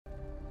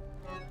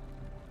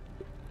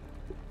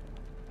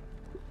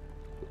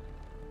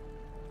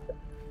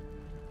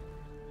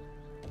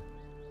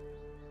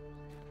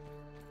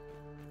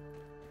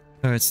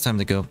Alright, it's time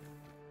to go.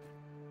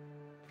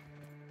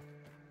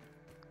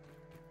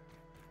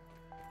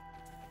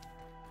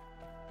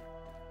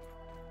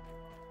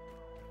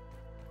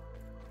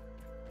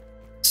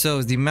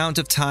 So the amount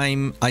of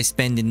time I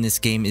spend in this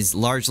game is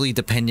largely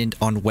dependent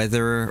on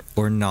whether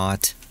or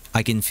not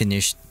I can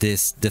finish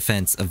this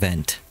defense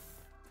event.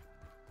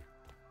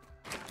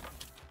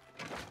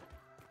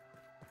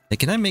 Like,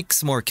 can I make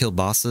some more kill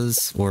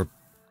bosses or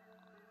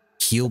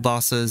heal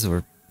bosses?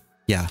 Or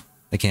yeah,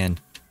 I can.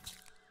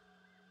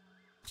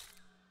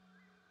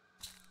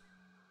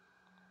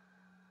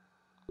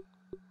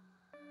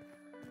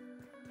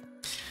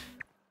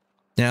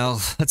 Now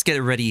let's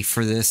get ready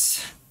for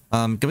this.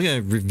 I'm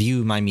gonna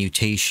review my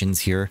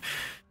mutations here.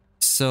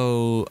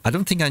 So I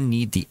don't think I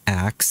need the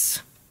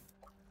axe.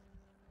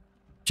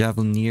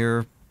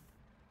 Javelineer.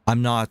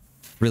 I'm not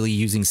really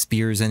using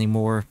spears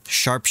anymore.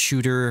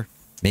 Sharpshooter.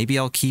 Maybe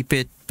I'll keep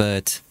it,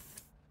 but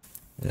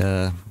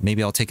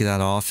maybe I'll take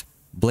that off.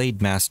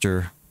 Blade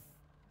Master.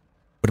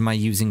 What am I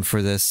using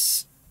for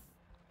this?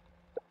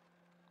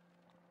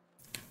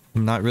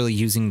 I'm not really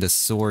using the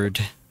sword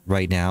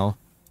right now.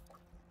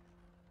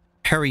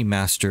 Parry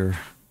Master.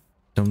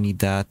 Don't need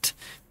that.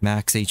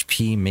 Max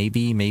HP,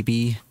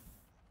 maybe.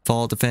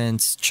 Fall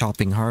defense,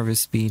 chopping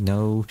harvest speed,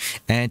 no.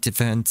 And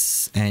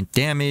defense and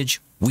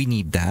damage, we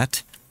need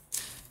that.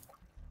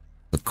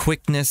 The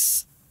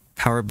quickness,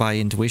 powered by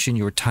intuition,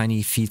 your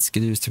tiny feet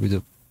skitters through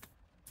the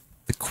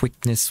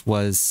quickness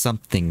was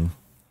something.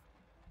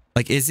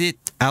 Like, is it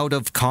out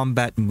of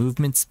combat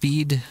movement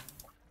speed?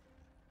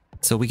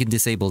 So we can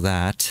disable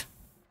that.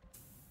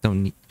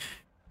 Don't need...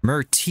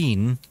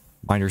 Mertine,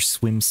 minor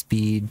swim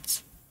speed,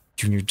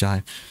 junior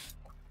dive.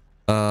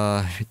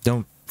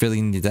 Don't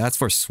really need that. That's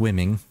for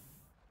swimming.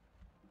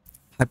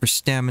 Hyper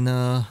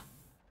stamina.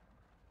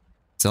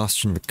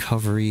 Exhaustion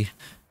recovery.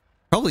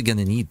 Probably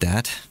gonna need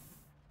that.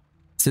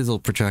 Sizzle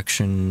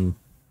protection.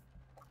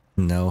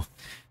 No.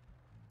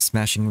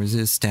 Smashing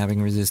resist,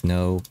 stabbing resist,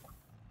 no.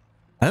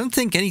 I don't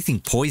think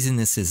anything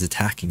poisonous is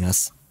attacking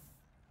us.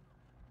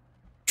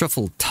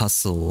 Truffle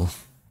tussle.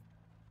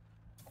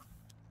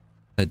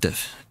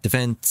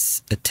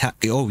 Defense attack.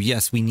 Oh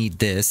yes, we need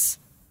this.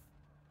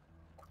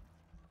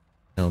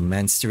 No,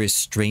 Monstrous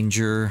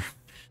Stranger.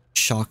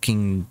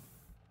 Shocking.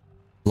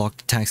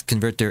 Locked attacks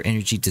convert their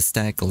energy to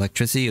static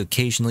electricity,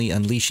 occasionally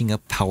unleashing a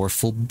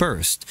powerful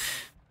burst.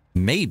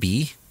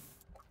 Maybe.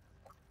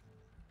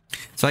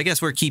 So I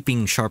guess we're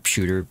keeping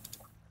Sharpshooter.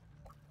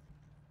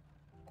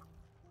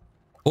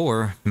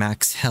 Or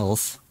max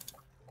health.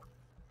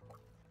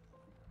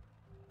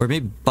 Or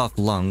maybe buff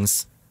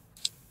lungs.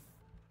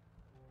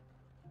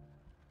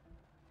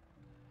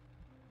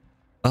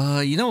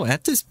 You know,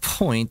 at this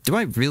point, do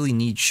I really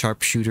need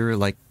Sharpshooter?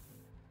 Like,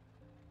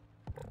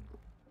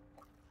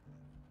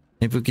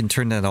 maybe we can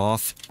turn that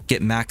off.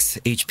 Get max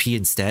HP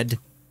instead.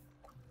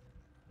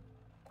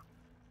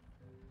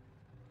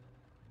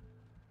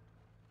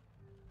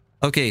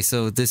 Okay,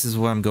 so this is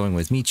what I'm going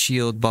with. Meat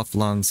shield, buff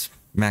lungs,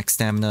 max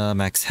stamina,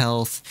 max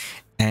health,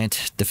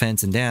 and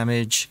defense and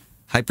damage,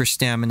 hyper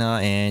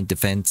stamina, and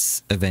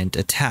defense event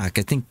attack.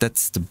 I think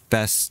that's the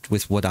best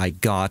with what I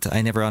got.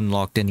 I never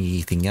unlocked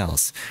anything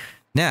else.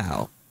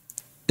 Now,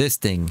 this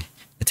thing,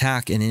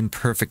 attack and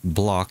imperfect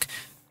block.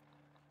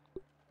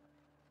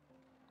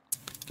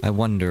 I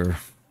wonder.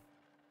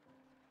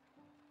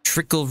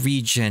 Trickle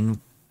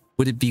regen,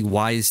 would it be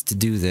wise to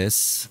do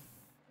this?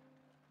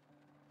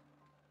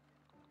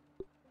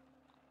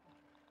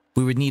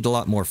 We would need a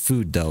lot more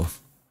food though.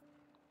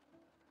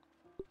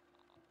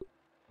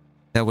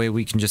 That way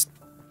we can just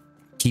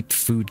keep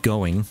food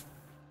going.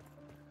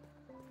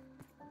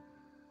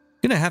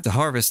 Gonna have to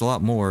harvest a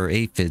lot more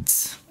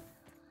aphids.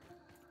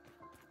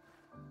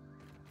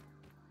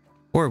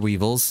 Or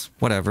weevils,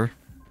 whatever.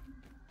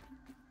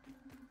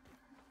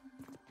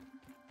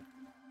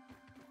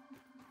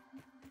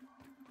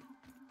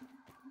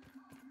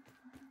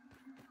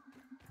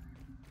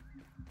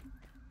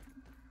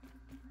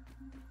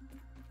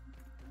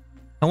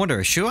 I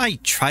wonder, should I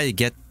try to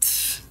get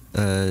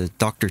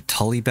Dr.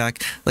 Tully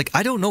back? Like,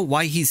 I don't know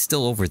why he's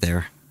still over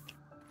there.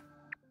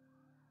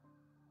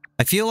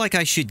 I feel like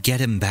I should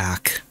get him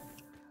back.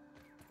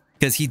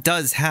 Because he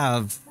does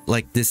have,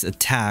 like, this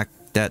attack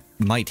that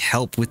might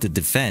help with the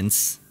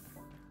defense.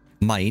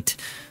 Might.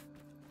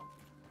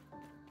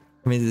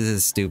 I mean, this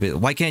is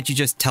stupid. Why can't you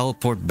just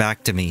teleport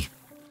back to me?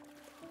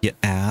 You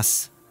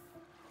ass.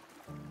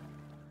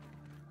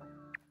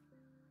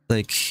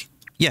 Like,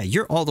 yeah,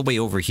 you're all the way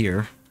over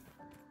here.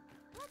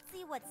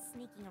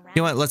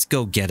 You know what? Let's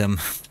go get him.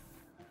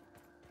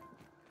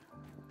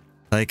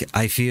 Like,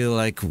 I feel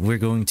like we're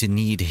going to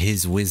need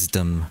his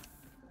wisdom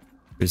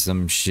for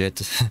some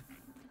shit.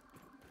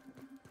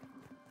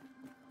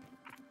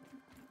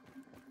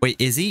 Wait,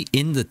 is he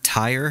in the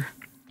tire?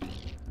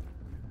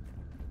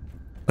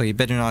 Oh, you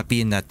better not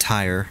be in that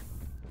tire.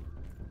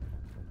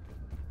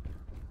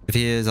 If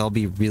he is, I'll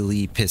be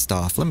really pissed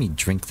off. Let me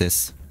drink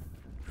this.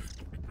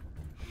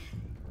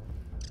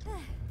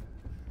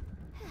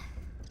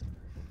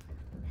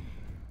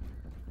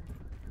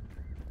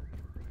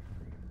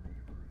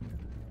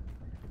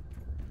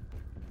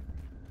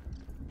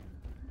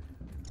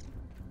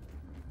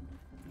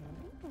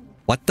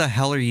 What the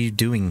hell are you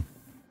doing?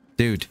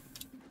 Dude.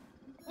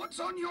 What's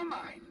on your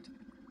mind?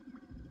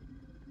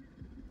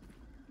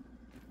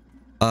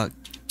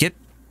 Get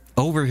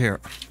over here.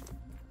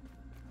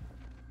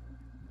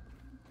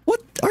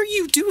 What are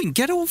you doing?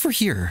 Get over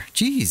here.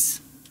 Jeez.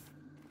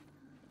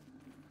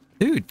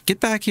 Dude, get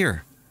back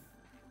here.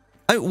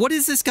 What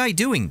is this guy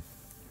doing?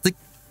 Like,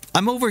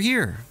 I'm over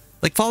here.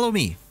 Like, follow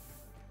me.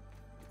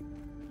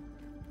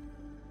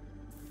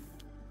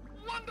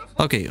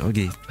 Wonderful. Okay.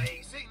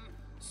 Amazing.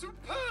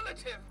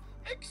 Superlative.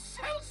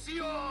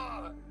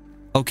 Excelsior.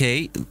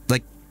 Okay,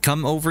 like,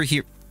 come over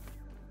here.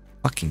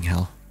 Fucking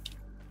hell.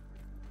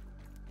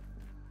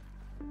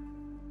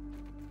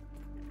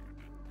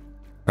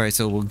 Alright,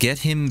 so we'll get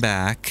him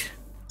back.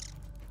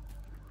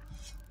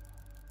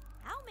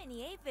 How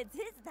many aphids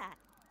is that?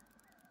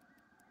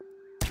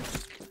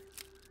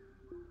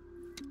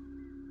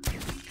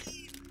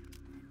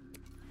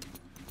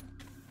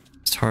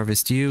 Let's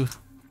harvest you.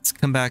 Let's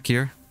come back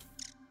here.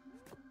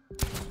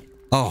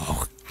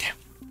 Oh.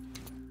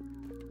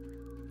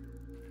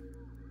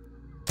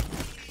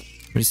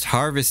 We're just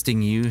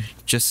harvesting you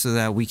just so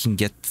that we can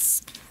get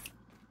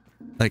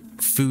like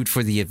food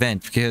for the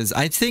event, because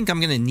I think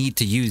I'm gonna need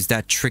to use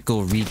that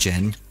trickle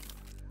regen.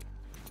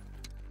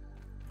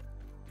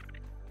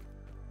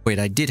 Wait,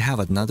 I did have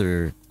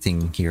another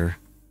thing here.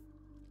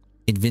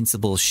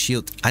 Invincible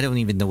shield. I don't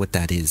even know what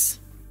that is.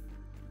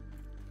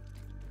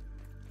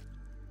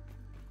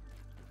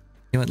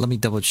 You know what? Let me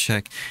double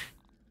check.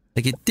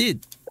 Like, it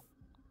did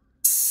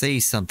say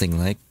something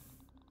like,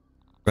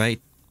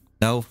 right?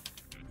 No.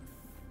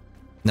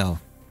 No.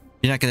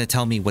 You're not gonna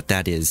tell me what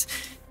that is.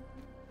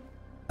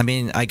 I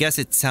mean, I guess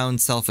it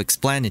sounds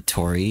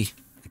self-explanatory.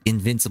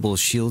 Invincible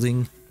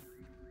shielding.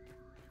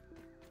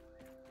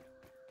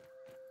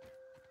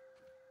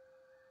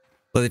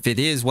 But if it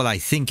is what I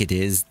think it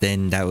is,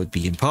 then that would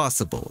be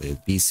impossible. It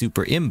would be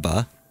super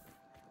imba.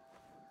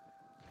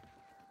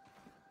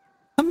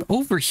 Come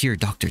over here,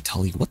 Dr.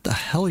 Tully. What the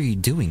hell are you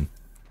doing?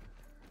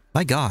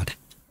 My god.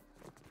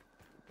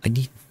 I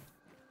need...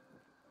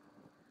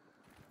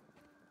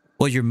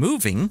 Well, you're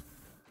moving.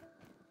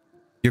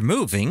 You're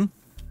moving.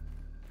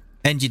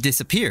 And you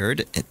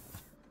disappeared.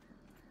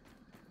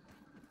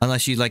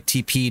 Unless you, like,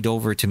 TP'd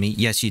over to me.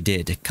 Yes, you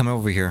did. Come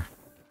over here.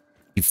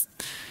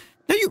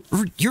 No,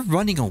 you're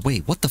running away.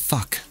 What the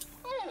fuck?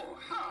 Oh,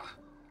 huh.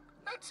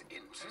 That's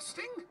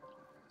interesting.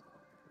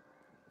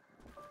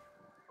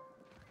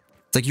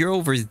 It's like you're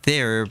over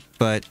there,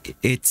 but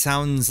it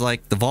sounds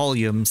like the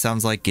volume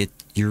sounds like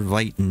you're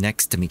right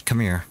next to me. Come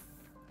here.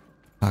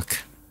 Fuck.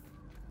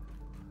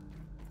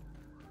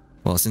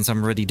 Well, since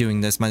I'm already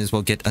doing this, might as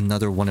well get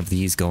another one of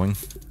these going.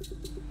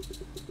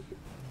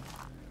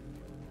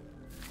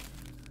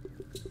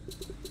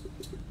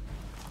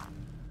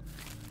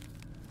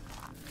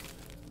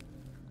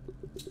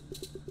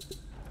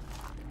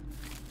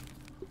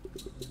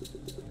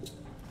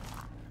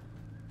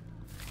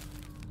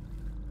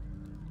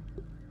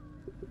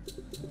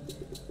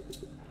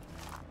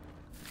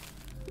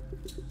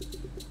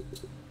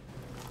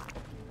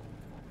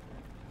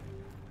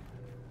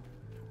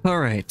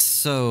 Alright,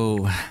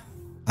 so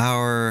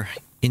our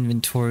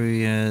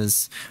inventory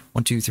is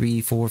 1, 2,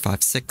 3, 4,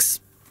 5, 6.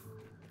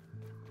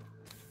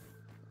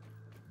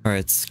 Alright,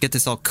 let's get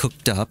this all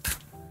cooked up.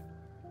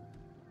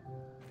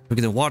 We're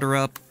gonna water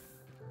up,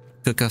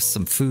 cook us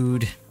some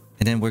food,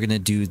 and then we're gonna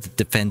do the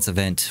defense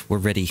event. We're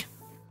ready.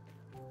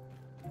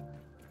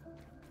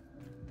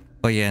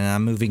 Oh yeah, and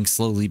I'm moving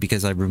slowly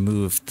because I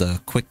removed the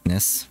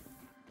quickness.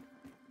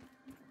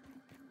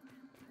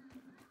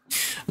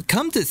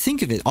 Come to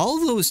think of it,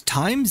 all those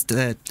times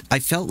that I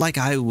felt like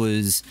I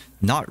was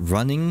not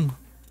running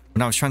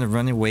when I was trying to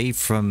run away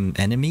from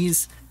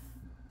enemies,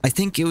 I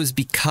think it was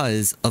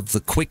because of the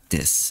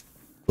quickness.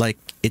 Like,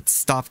 it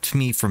stopped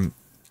me from...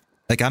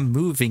 Like, I'm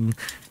moving,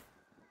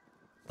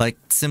 like,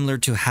 similar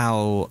to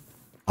how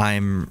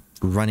I'm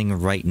running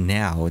right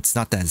now. It's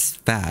not as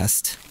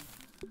fast.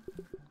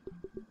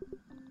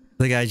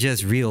 Like, I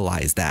just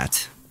realized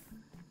that.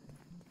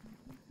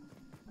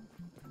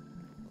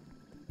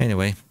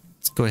 Anyway.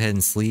 Let's go ahead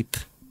and sleep.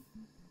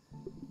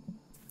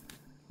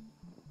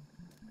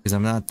 Because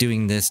I'm not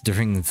doing this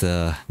during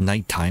the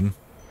nighttime.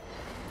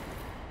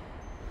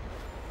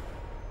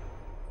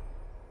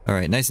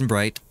 Alright, nice and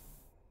bright.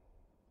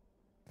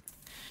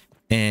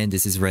 And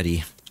this is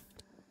ready.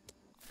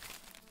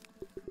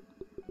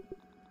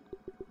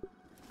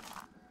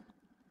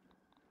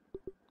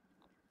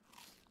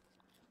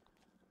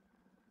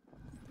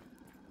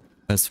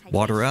 Let's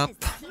water up.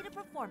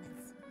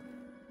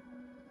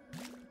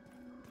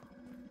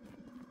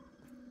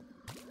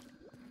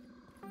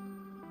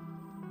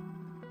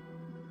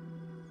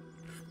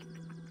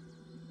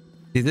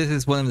 See, this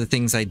is one of the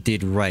things I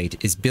did right,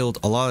 is build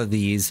a lot of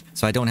these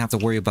so I don't have to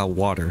worry about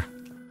water.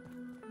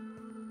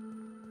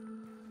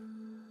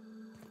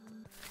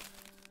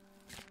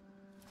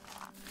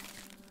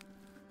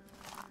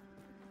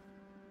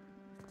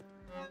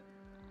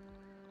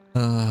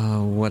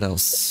 What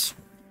else?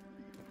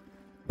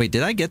 Wait,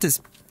 did I get this?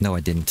 No, I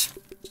didn't.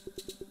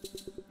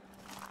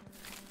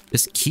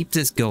 Just keep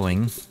this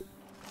going.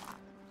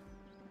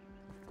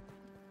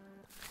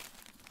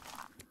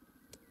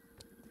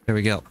 There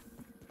we go.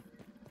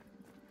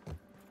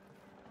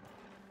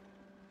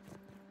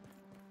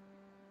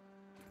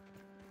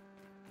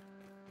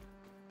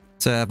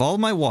 So I have all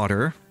my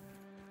water.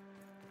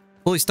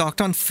 Fully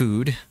stocked on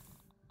food.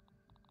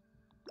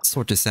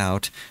 Sort this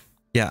out.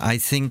 Yeah, I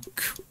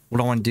think what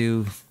I want to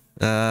do...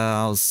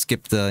 I'll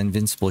skip the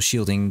invincible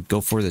shielding.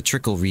 Go for the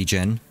trickle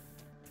regen.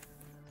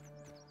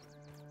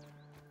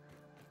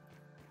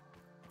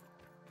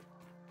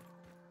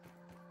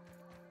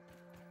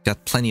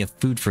 Got plenty of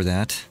food for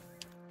that.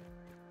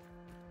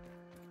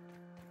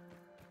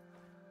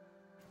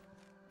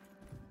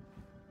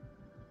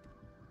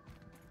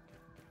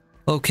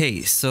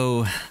 Okay,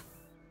 so...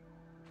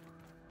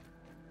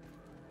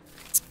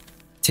 let's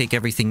take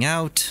everything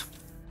out.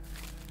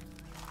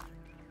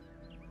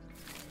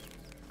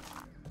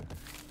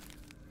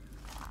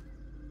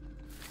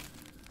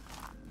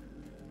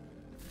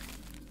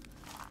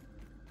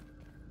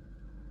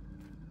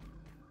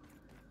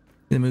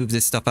 Gonna move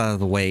this stuff out of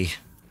the way.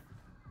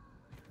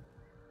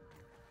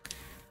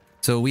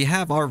 So we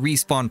have our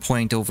respawn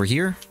point over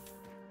here.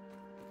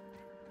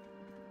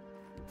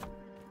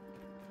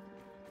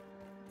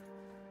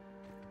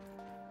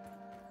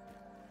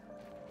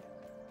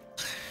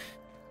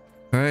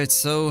 Alright,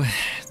 so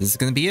this is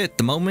gonna be it.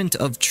 The moment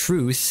of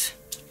truth.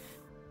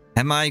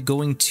 Am I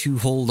going to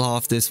hold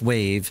off this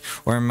wave,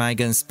 or am I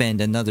gonna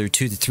spend another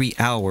 2 to 3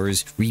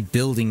 hours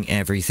rebuilding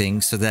everything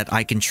so that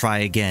I can try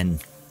again?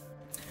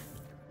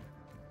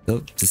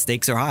 So the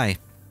stakes are high.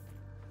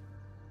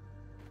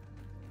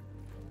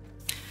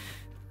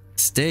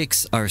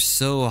 Stakes are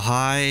so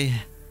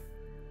high.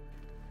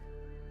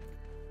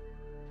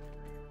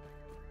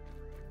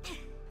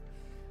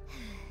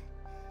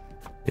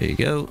 There you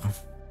go.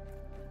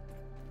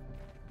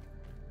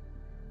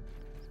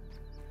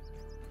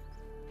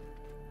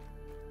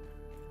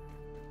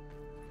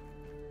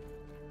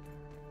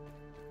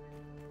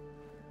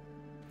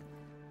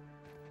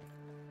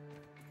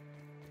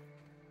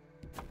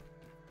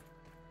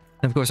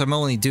 And of course, I'm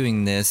only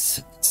doing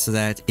this so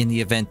that in the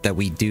event that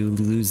we do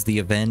lose the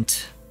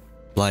event,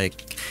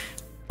 like,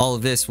 all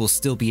of this will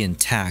still be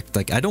intact.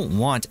 Like, I don't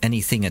want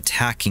anything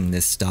attacking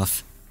this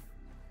stuff.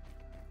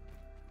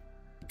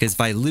 Because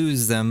if I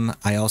lose them,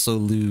 I also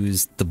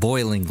lose the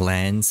boiling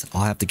glands.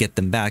 I'll have to get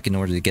them back in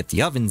order to get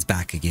the ovens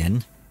back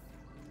again.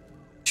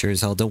 Sure as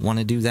hell don't want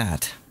to do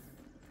that.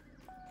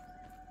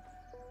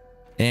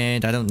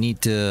 And I don't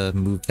need to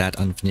move that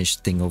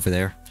unfinished thing over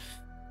there.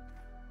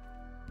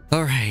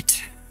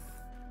 Alright.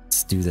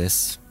 Let's do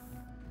this.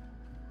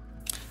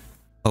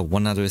 Oh,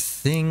 one other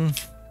thing.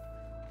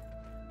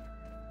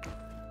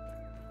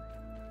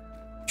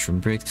 Trim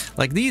bricks.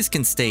 Like, these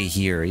can stay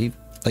here.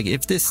 Like,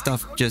 if this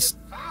stuff just...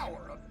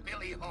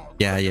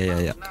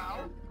 Yeah.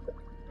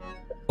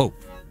 Oh,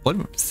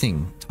 one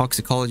thing.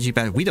 Toxicology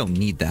bad. We don't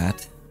need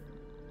that.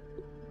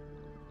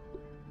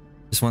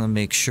 Just want to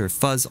make sure.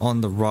 Fuzz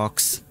on the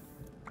rocks.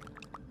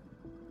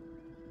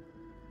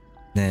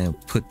 Then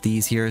put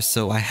these here.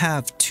 So I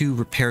have 2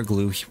 repair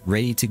glue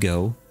ready to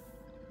go.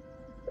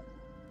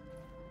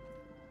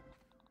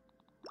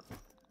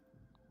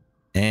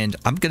 And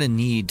I'm gonna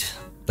need,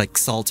 like,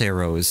 salt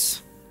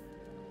arrows.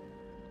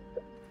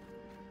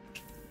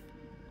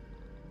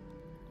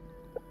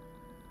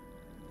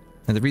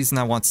 And the reason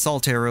I want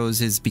salt arrows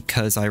is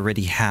because I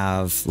already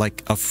have,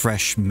 like, a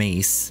fresh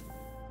mace.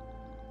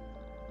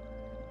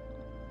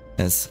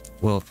 As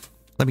well,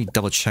 let me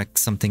double check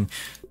something.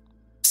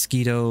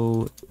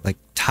 Mosquito, like,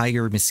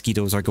 tiger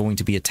mosquitoes are going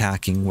to be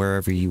attacking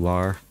wherever you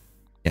are.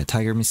 Yeah,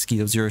 tiger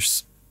mosquitoes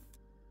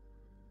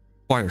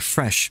are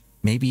fresh.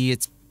 Maybe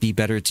it's be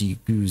better to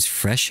use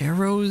fresh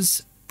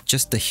arrows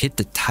just to hit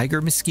the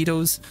tiger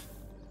mosquitoes.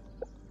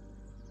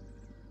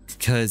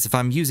 Because if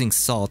I'm using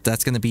salt,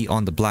 that's going to be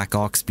on the black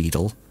ox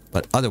beetle.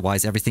 But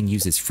otherwise, everything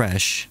uses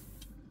fresh.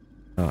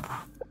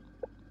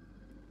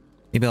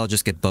 Maybe I'll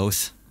just get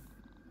both.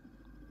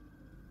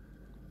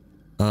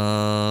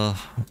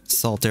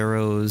 Salt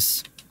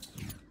arrows.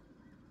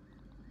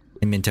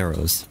 And mint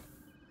arrows.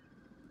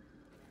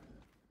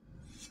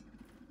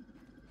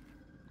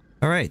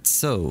 Alright,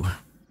 so...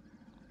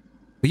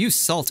 we use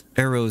salt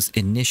arrows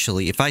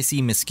initially. If I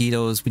see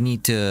mosquitoes, we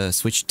need to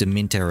switch to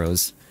mint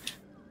arrows.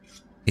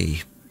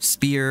 Okay,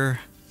 spear.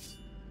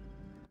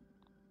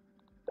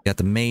 Got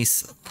the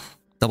mace.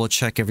 Double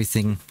check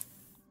everything.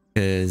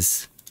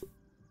 Because...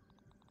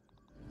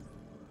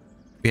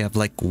 we have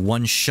like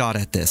 1 shot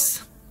at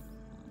this.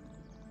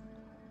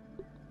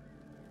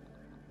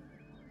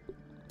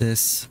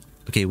 This.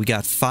 Okay, we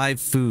got 5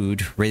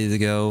 food ready to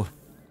go.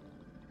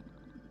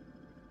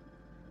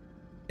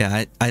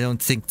 Yeah, I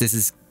don't think this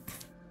is...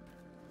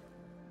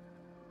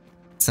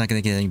 it's not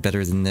gonna get any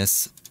better than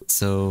this.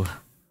 So...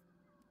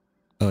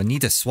 oh, I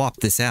need to swap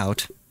this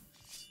out.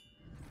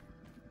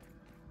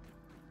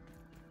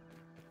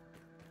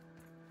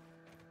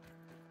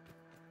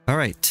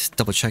 Alright,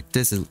 double check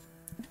this.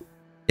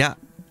 Yeah,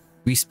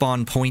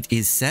 respawn point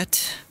is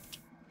set.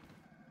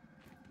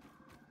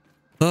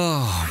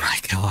 Oh my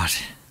god.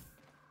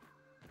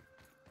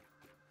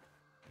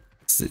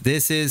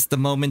 This is the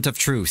moment of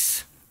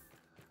truth.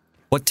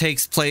 what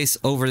takes place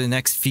over the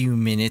next few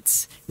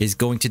minutes is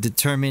going to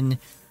determine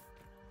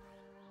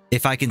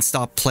if I can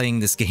stop playing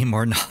this game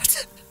or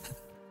not.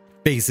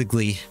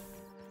 Basically.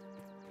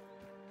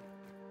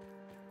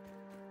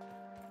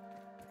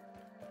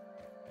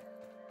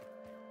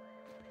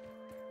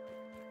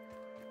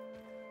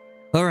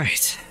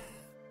 Alright.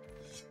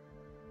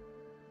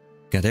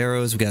 Got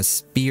arrows, we got a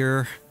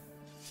spear.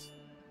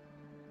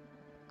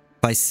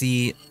 If I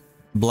see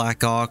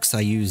black ox, I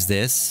use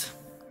this.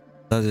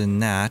 Other than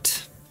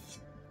that,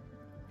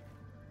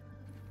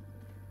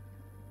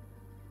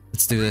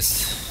 let's do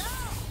this.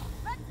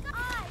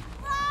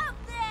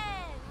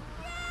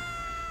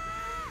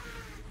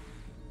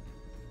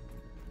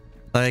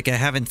 Like, I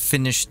haven't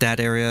finished that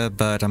area,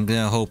 but I'm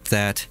gonna hope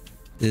that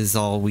is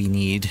all we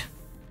need.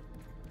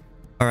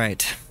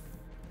 Alright.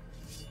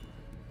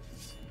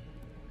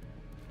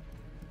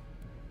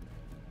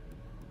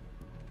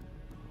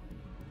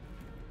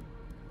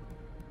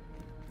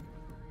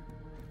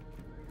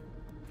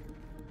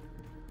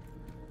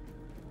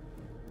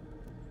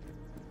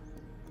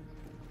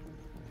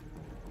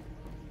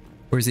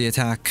 Where's the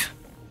attack?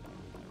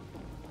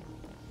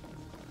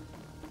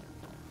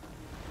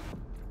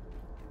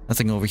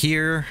 Nothing over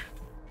here.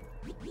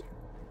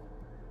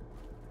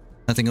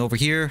 Nothing over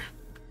here.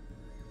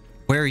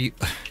 Where are you?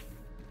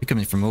 You're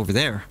coming from over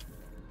there.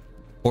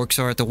 Orcs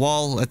are at the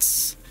wall.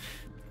 Let's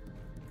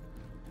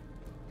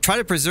try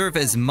to preserve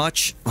as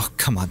much. Oh,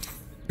 come on.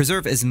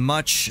 Preserve as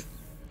much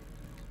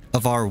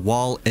of our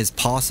wall as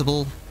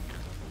possible.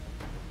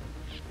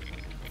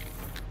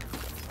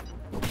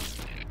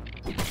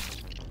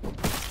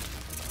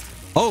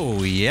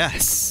 Oh,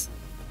 yes.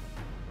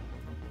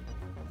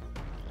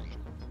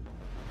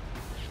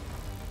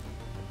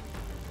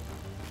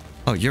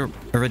 Oh, you're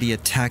already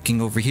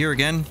attacking over here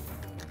again?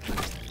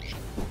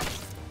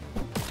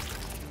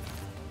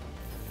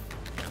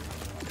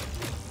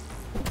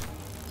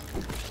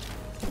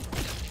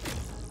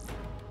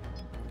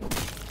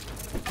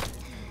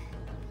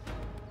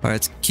 Alright,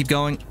 let's keep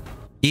going.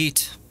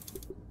 Eat.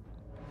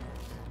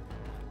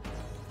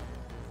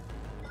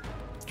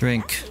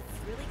 Drink.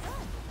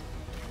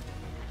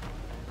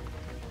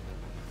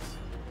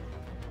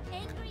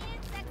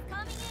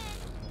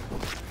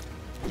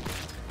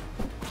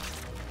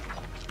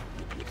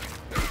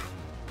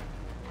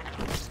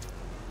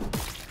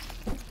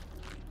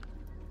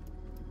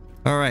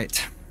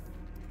 Alright.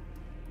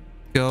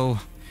 Go.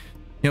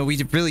 You know,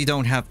 we really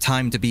don't have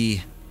time to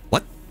be...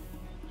 What?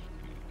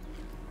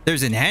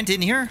 There's an ant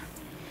in here?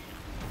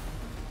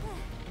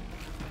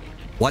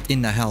 What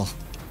in the hell?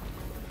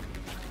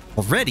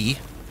 Already?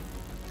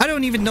 I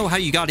don't even know how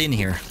you got in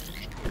here.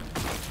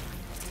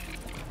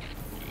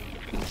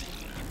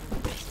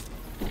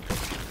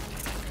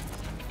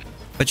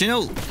 But you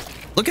know,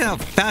 look at how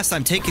fast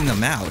I'm taking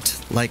them out.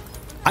 Like,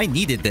 I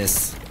needed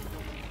this.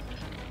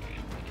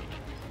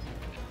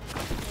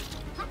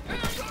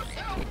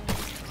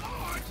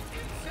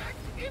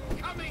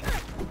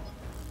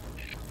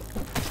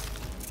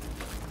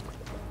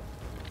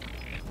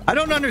 I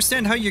don't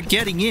understand how you're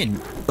getting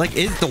in. Like,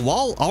 is the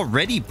wall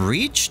already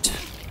breached?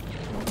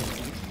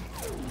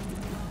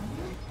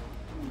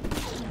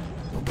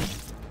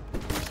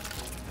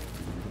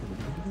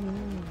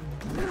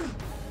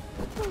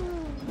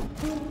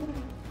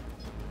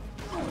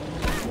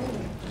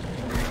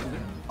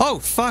 Oh,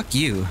 fuck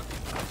you.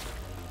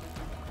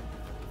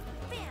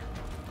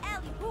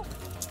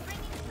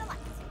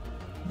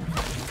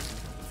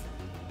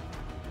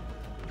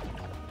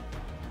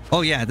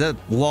 Oh yeah, the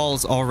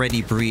wall's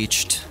already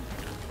breached.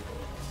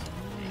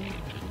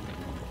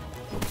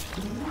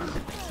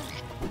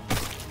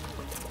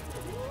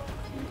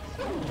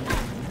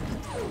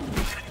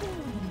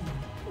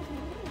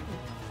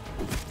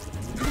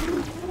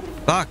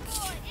 Fuck.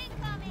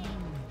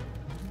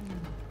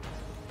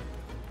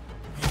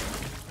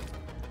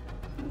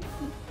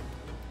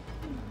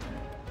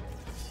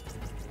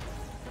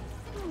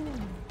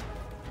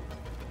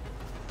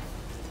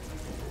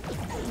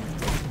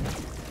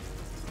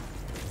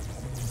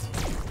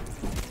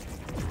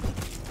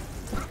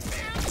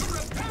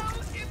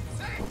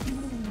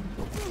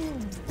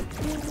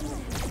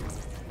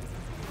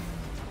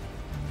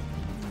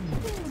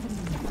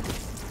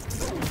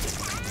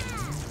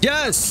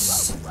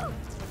 Yes!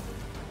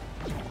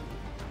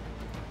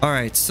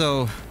 Alright,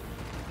 so...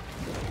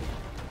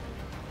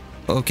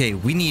 Okay,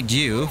 we need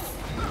you.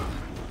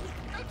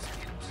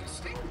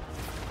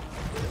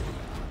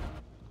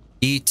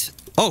 Eat.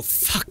 Oh,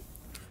 fuck!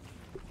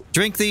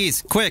 Drink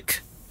these,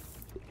 quick!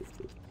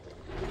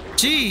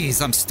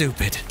 Jeez, I'm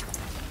stupid.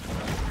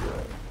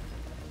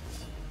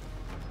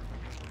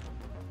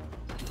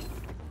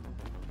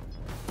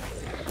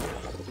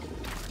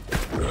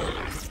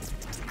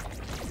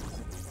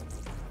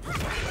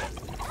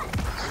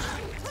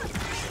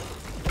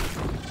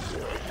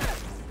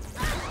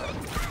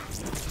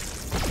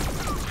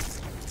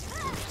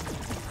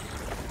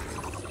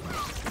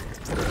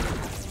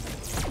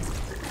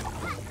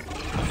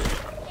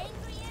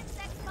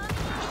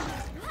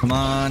 Come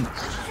on.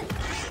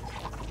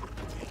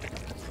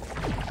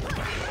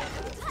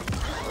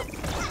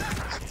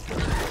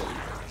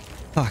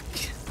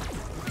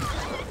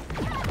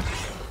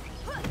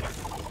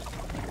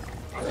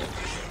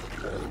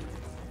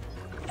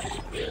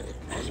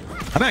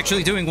 I'm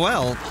actually doing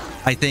well,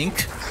 I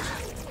think.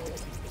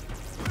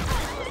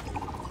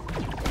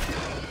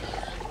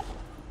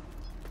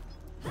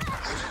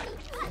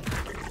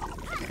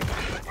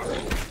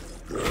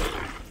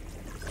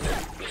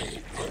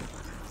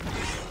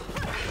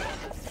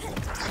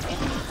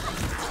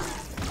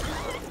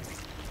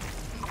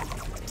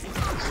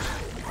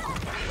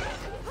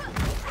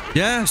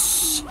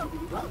 Yes!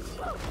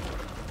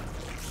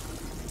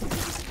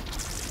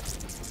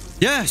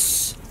 Yes!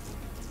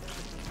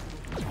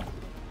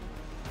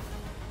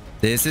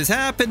 This is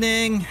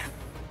happening!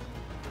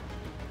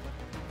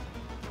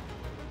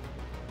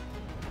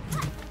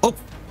 Oh!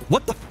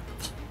 What the...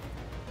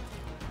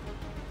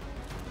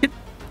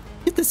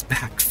 Get this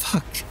back,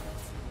 fuck.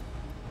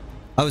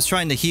 I was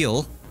trying to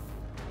heal.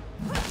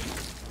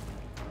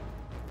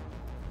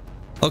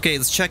 Okay,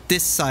 let's check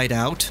this side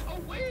out. A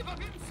wave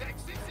of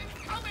insects is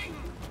incoming!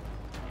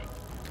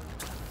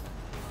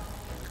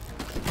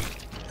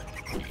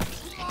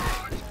 Large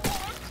horde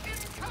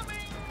incoming!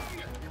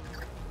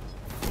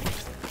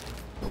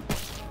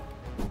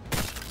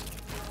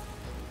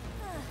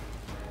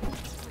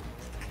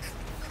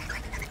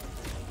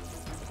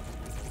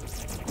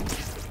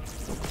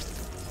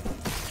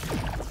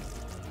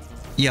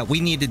 Yeah,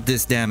 we needed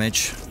this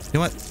damage. You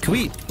know what? Can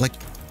we, like...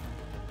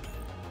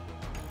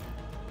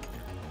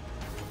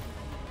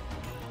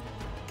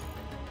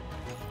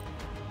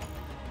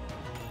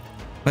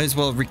 Might as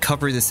well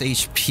recover this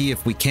HP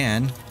if we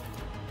can.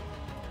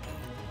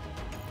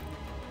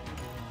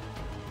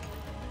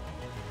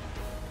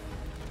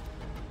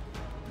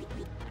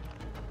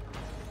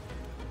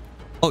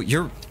 Oh,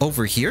 you're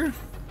over here?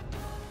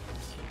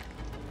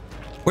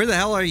 Where the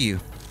hell are you?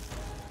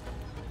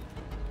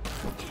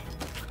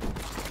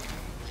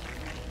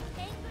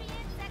 Angry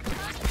insect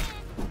coming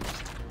in.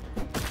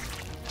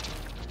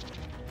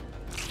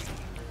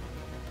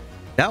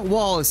 That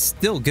wall is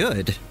still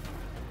good.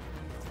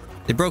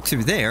 They broke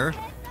through there.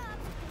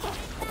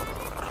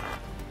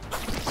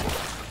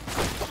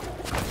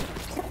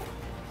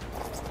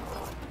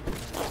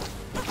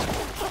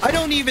 I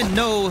don't even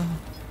know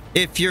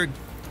if you're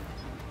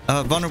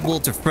vulnerable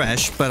to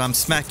fresh, but I'm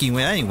smacking you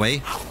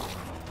anyway.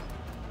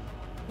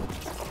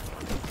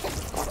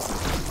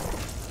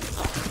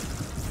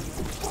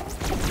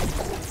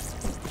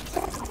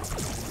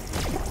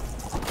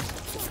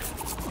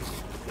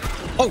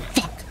 Oh,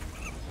 fuck!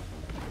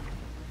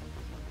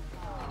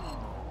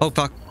 Oh,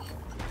 fuck.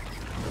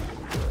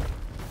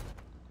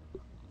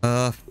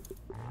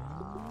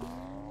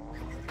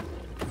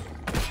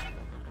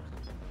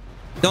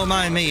 Don't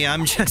mind me,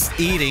 I'm just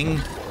eating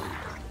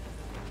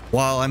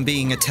while I'm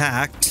being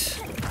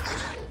attacked.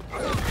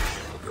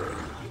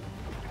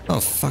 Oh,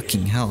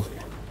 fucking hell.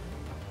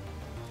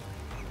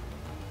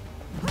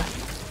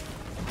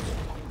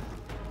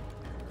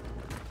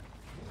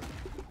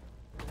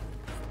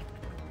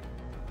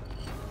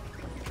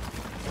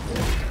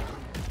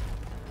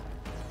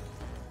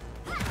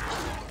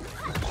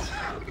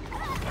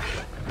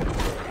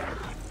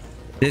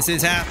 This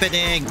is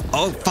happening!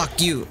 Oh, fuck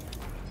you!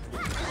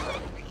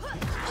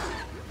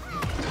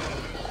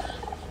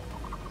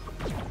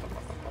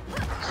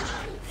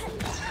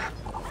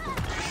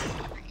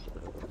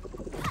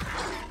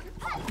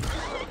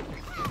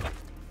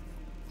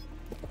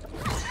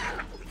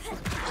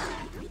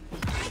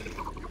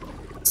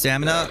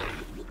 Stamina.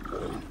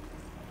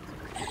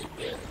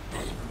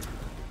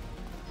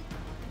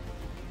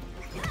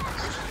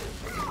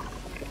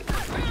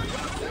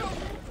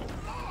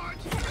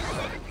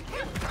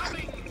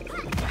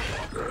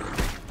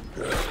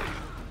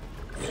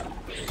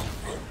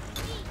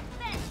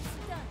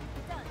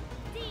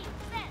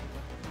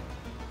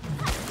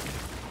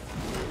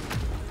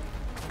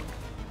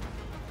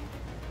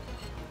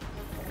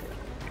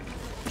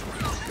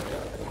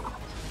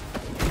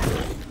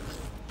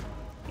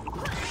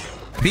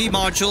 B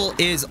module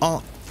is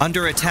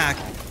under attack.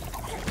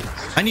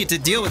 I need to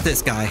deal with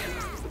this guy.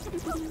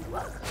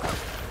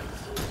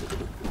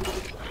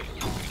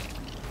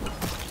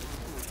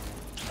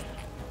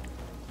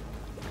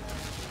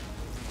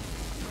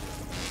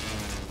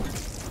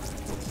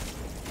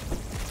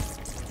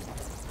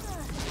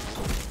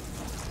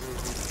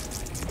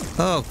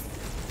 Oh.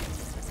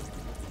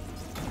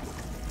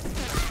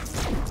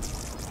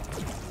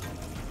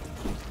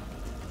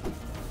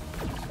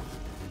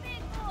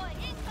 Big boy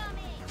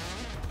incoming.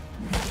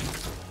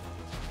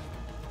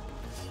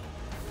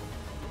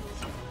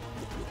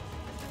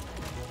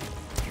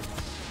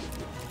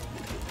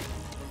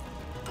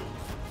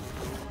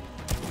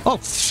 Oh,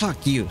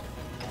 fuck you.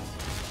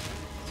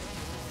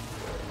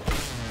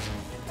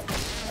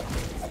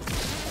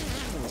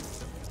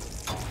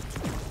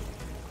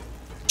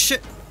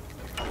 Shit.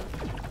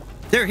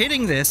 They're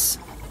hitting this.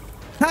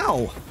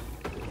 How?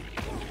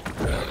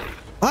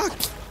 Fuck.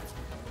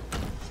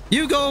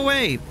 You go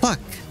away. Fuck.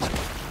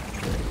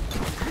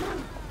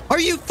 Are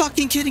you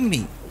fucking kidding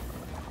me?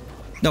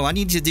 No, I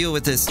need to deal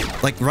with this,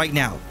 like, right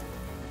now.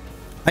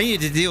 I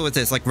need to deal with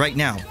this, like, right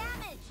now.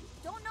 Damage.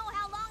 Don't know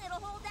how long it'll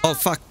hold out. Oh,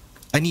 fuck.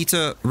 I need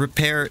to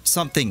repair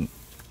something.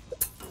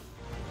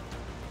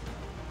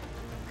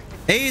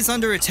 A is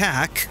under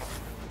attack.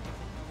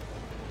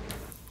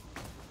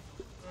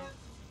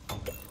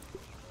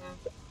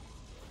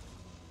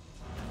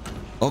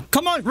 Oh,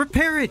 come on,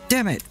 repair it,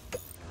 damn it.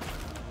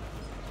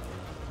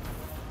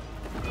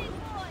 Big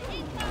boy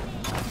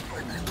incoming.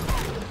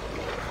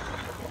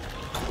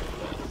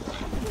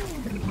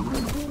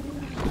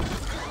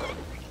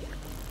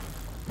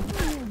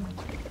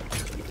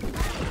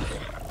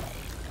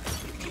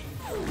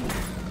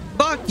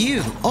 Fuck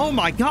you. Oh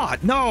my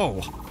god,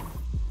 no.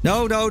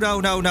 No, no, no,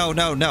 no, no,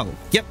 no, no.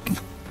 Yep.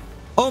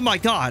 Oh my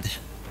god.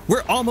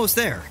 We're almost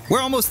there.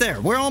 We're almost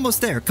there. We're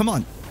almost there. Come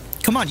on.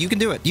 Come on, you can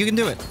do it. You can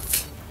do it.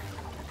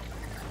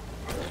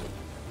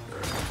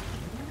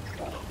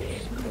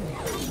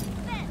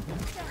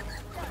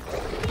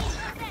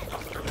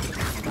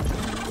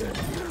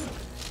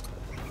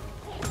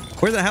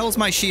 Where the hell's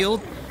my shield?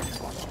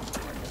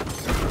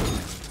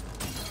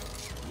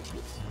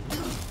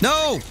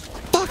 No!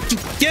 Fuck!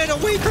 Get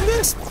away from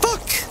this!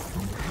 Fuck!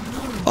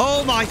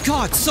 Oh my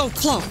god, so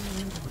close!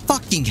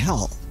 Fucking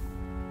hell.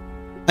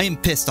 I am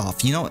pissed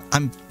off, you know?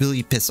 I'm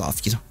really pissed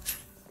off, you know?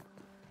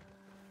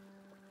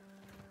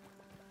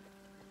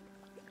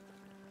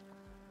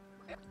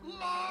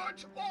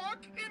 Large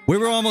orc We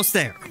were almost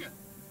there.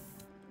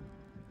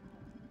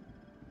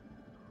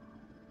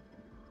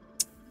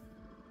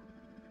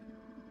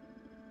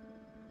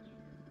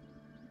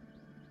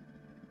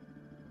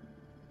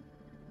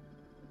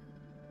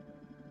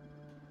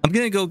 I'm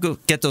gonna go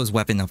get those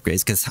weapon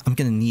upgrades because I'm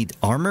gonna need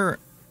armor.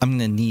 I'm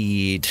gonna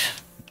need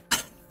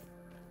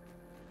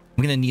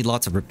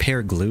lots of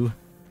repair glue.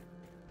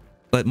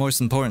 But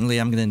most importantly,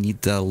 I'm gonna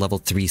need the level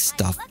 3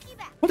 stuff.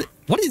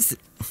 What is it?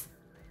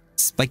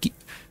 Spiky?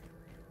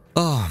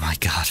 Oh my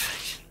god.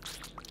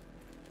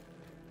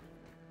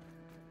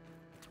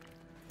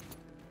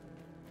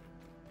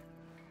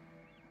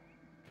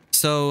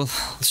 So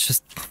let's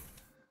just.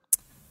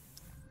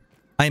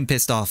 I am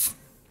pissed off.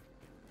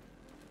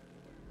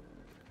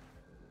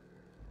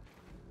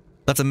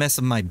 That's a mess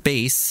of my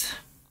base.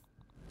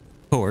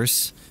 Of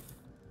course.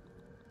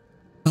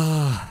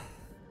 I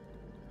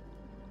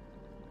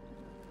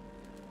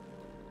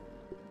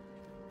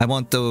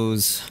want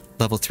those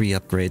level 3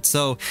 upgrades.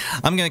 So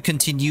I'm gonna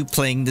continue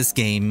playing this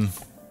game.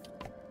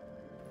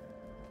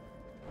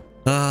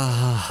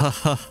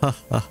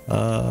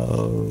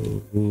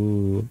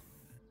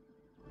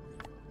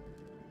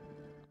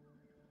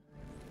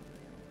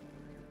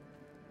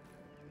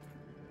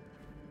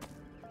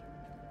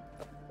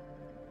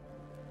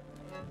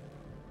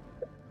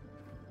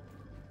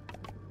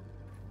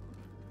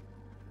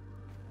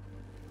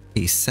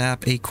 A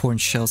sap, acorn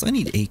shells. I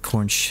need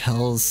acorn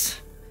shells.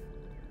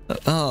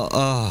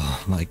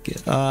 Oh my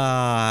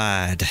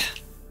god.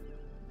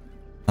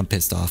 I'm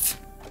pissed off.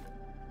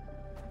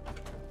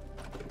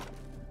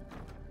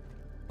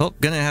 Oh,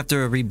 gonna have to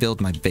rebuild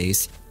my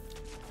base.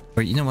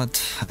 Or you know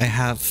what? I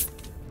have...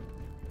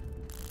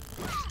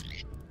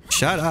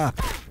 Shut up.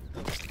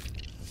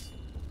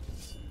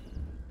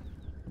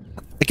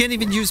 I can't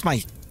even use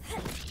my...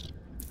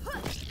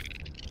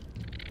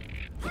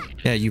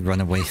 Yeah, you run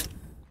away.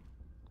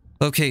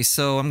 Okay,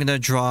 so I'm gonna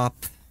drop...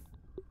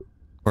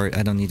 Or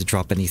I don't need to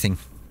drop anything.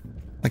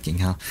 Fucking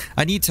hell.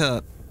 I need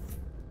to...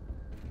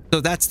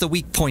 So that's the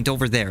weak point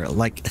over there.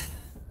 Like...